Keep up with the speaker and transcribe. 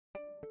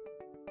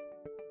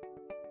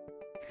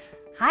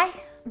Hi,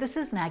 this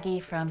is Maggie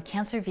from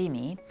Cancer v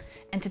Me,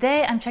 and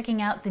today I'm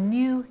checking out the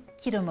new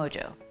Keto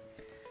Mojo.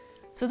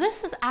 So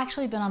this has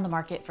actually been on the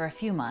market for a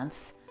few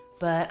months,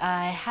 but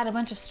I had a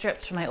bunch of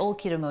strips from my old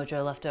Keto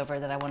Mojo left over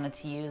that I wanted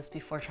to use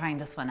before trying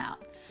this one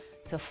out.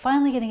 So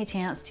finally getting a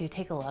chance to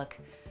take a look.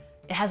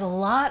 It has a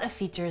lot of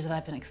features that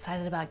I've been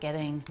excited about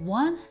getting.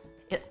 One,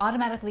 it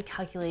automatically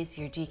calculates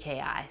your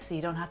GKI, so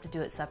you don't have to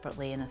do it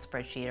separately in a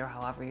spreadsheet or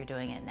however you're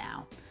doing it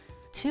now.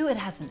 Two, it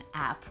has an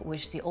app,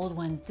 which the old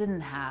one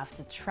didn't have,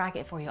 to track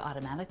it for you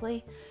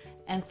automatically.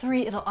 And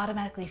three, it'll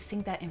automatically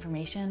sync that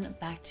information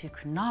back to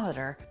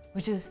Chronometer,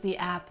 which is the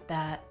app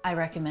that I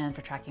recommend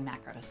for tracking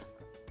macros.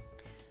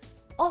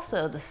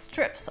 Also, the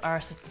strips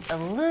are a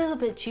little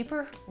bit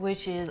cheaper,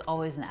 which is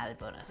always an added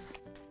bonus.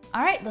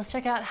 All right, let's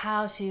check out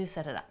how to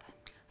set it up.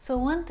 So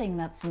one thing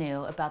that's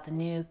new about the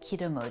new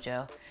Keto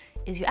Mojo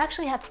is you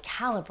actually have to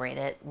calibrate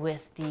it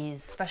with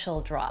these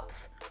special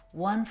drops.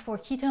 One for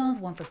ketones,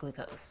 one for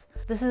glucose.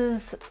 This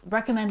is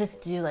recommended to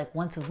do like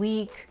once a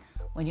week,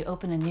 when you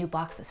open a new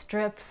box of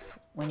strips,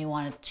 when you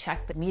want to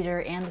check the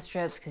meter and the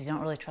strips because you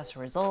don't really trust the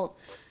result,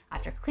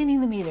 after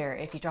cleaning the meter,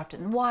 if you dropped it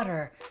in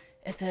water,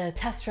 if the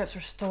test strips were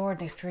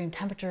stored in extreme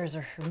temperatures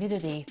or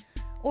humidity,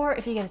 or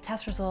if you get a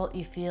test result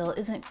you feel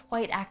isn't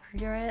quite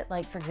accurate,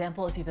 like for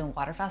example, if you've been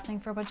water fasting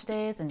for a bunch of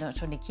days and don't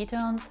show any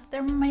ketones,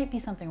 there might be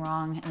something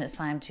wrong and it's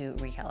time to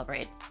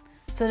recalibrate.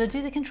 So to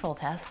do the control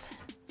test,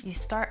 you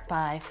start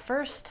by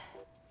first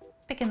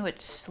picking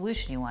which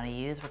solution you want to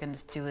use. We're going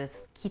to do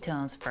with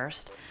ketones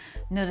first.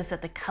 Notice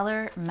that the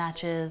color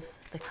matches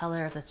the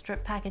color of the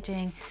strip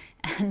packaging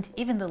and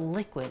even the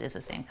liquid is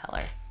the same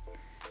color.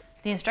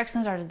 The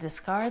instructions are to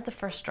discard the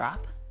first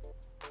drop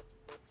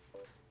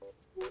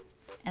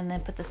and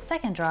then put the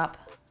second drop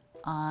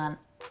on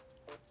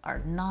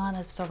our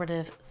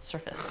non-absorptive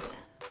surface.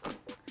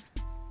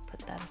 Put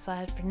that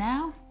aside for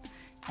now.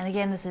 And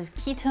again, this is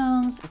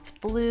ketones, it's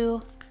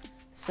blue,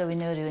 so we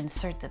know to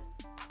insert the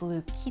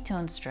blue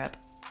ketone strip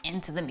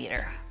into the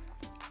meter.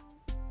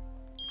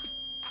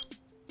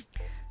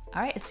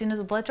 All right, as soon as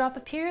a blood drop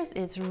appears,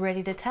 it's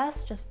ready to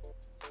test. Just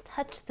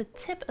touch the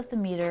tip of the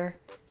meter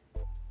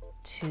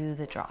to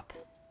the drop.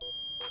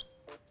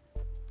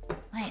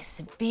 Nice,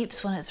 it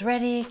beeps when it's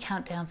ready,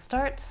 countdown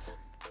starts.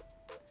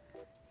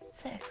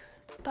 6,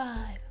 5,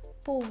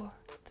 4,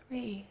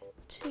 3,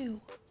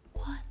 2,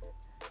 1.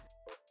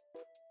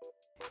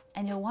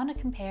 And you'll want to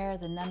compare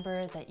the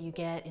number that you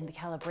get in the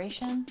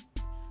calibration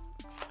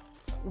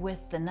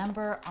with the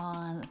number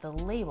on the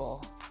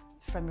label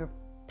from your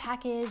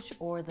package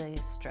or the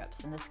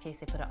strips. In this case,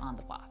 they put it on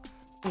the box.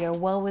 We are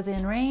well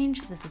within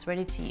range. This is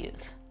ready to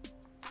use.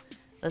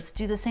 Let's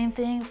do the same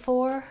thing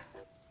for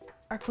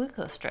our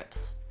glucose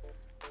strips.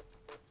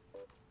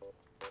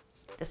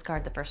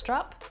 Discard the first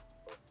drop,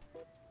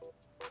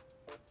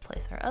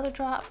 place our other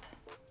drop,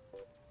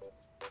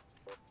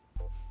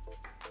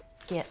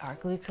 get our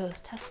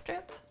glucose test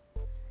strip,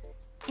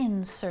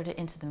 insert it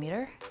into the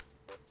meter,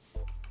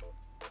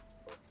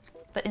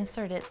 but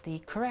insert it the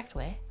correct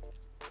way.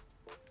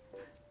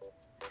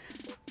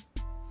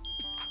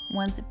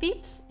 Once it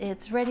beeps,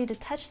 it's ready to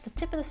touch the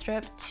tip of the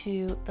strip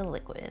to the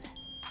liquid.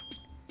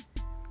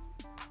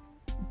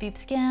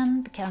 Beeps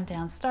again, the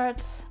countdown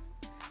starts.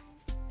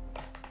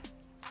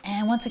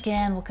 And once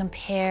again, we'll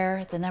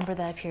compare the number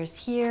that appears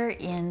here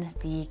in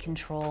the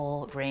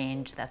control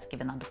range that's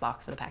given on the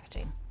box of the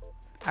packaging.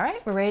 All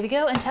right, we're ready to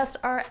go and test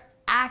our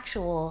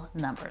actual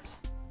numbers.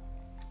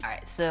 All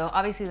right, so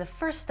obviously the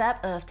first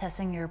step of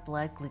testing your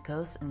blood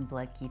glucose and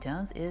blood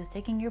ketones is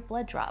taking your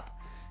blood drop.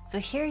 So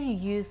here you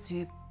use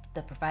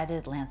the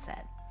provided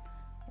lancet.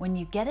 When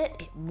you get it,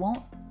 it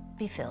won't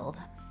be filled.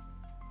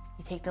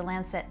 You take the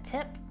lancet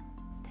tip,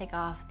 take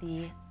off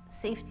the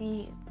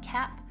safety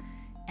cap,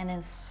 and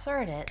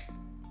insert it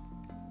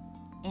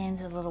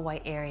into the little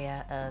white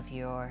area of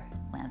your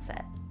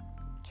lancet.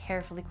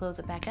 Carefully close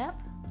it back up,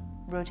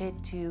 rotate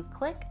to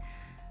click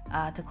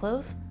to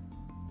close,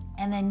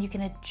 and then you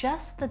can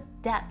adjust the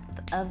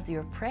depth of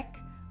your prick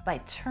by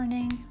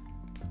turning,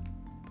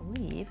 I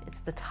believe it's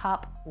the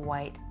top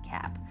white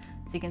cap.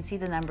 So you can see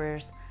the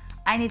numbers.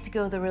 I need to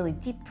go with a really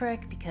deep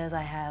prick because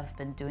I have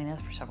been doing this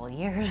for several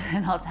years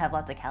and I'll have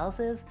lots of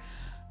calluses.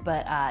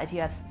 But if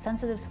you have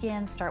sensitive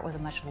skin, start with a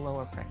much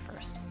lower prick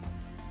first.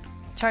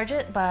 Charge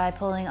it by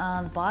pulling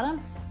on the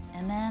bottom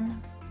and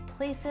then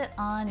place it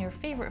on your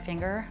favorite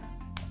finger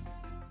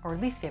or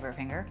least favorite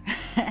finger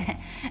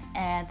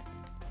and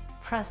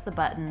press the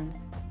button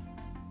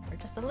for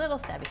just a little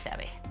stabby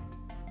stabby.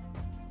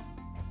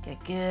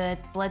 Get a good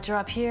blood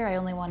drop here. I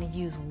only want to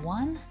use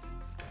one.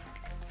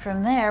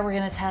 From there, we're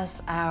going to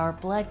test our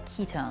blood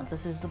ketones.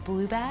 This is the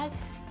blue bag.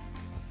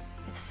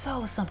 It's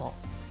so simple.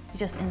 You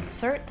just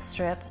insert the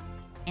strip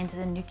into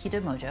the new Keto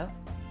Mojo,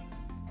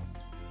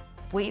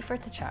 wait for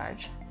it to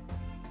charge.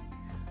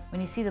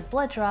 When you see the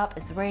blood drop,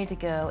 it's ready to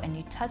go, and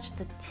you touch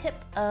the tip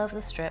of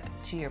the strip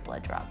to your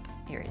blood drop.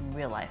 You're in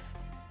real life.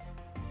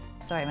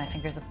 Sorry, my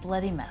finger's a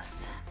bloody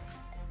mess.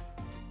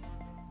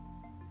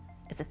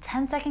 It's a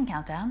 10-second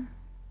countdown.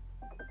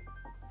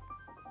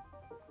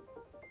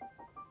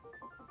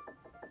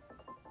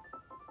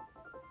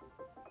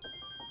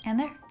 And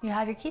there, you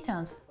have your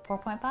ketones.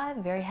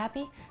 4.5, very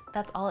happy.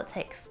 That's all it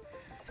takes.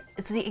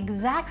 It's the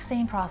exact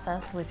same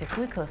process with your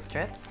glucose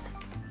strips.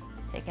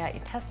 Take out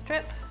your test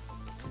strip,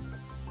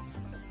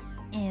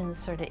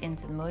 insert it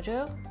into the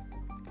Mojo.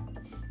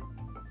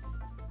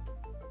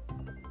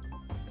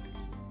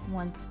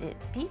 Once it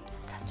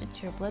beeps, touch it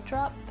to your blood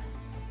drop.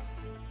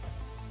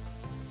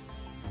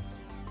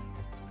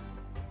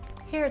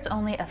 Here it's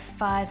only a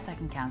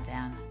 5-second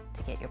countdown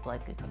to get your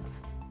blood glucose.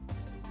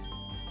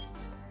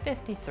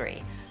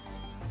 53.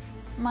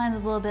 Mine's a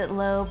little bit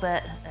low,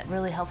 but that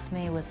really helps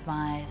me with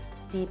my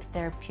deep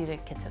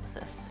therapeutic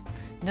ketosis.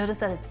 Notice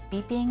that it's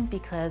beeping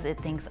because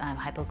it thinks I'm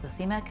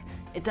hypoglycemic.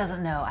 It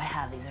doesn't know I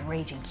have these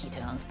raging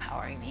ketones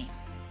powering me.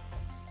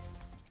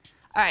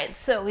 All right,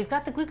 so we've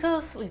got the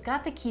glucose, we've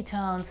got the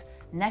ketones.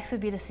 Next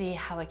would be to see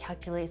how it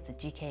calculates the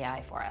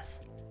GKI for us.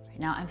 Right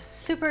now, I'm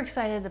super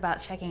excited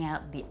about checking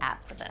out the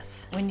app for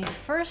this. When you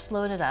first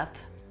load it up,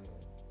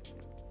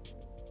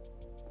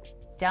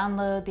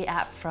 download the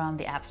app from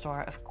the App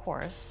Store, of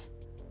course.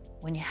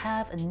 When you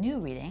have a new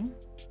reading,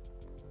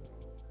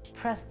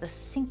 press the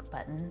sync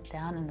button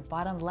down in the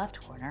bottom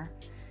left corner.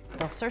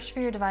 It'll search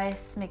for your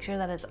device, make sure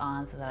that it's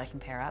on so that I can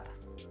pair up.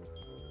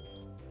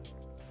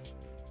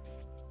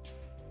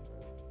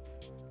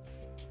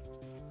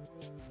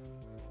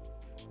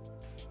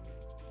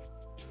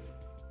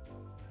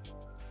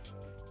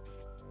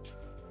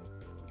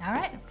 All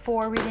right,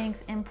 4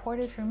 readings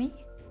imported for me.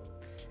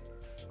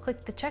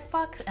 Click the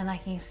checkbox and I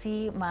can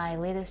see my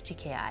latest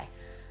GKI.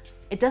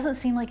 It doesn't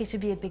seem like it should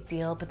be a big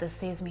deal, but this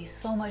saves me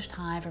so much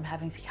time from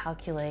having to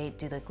calculate,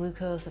 do the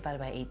glucose divided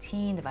by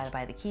 18, divided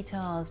by the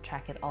ketones,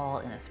 track it all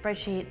in a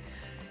spreadsheet.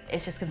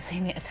 It's just gonna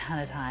save me a ton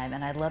of time,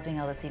 and I love being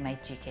able to see my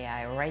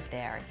GKI right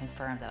there,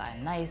 confirm that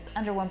I'm nice,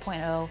 under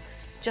 1.0,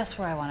 just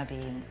where I wanna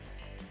be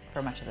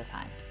for much of the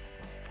time.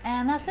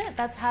 And that's it,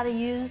 that's how to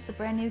use the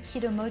brand new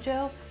Keto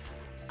Mojo.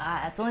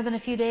 It's only been a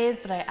few days,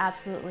 but I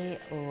absolutely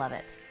love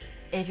it.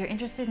 If you're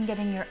interested in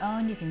getting your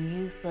own, you can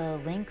use the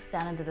links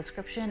down in the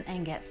description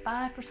and get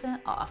 5%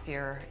 off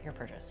your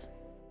purchase.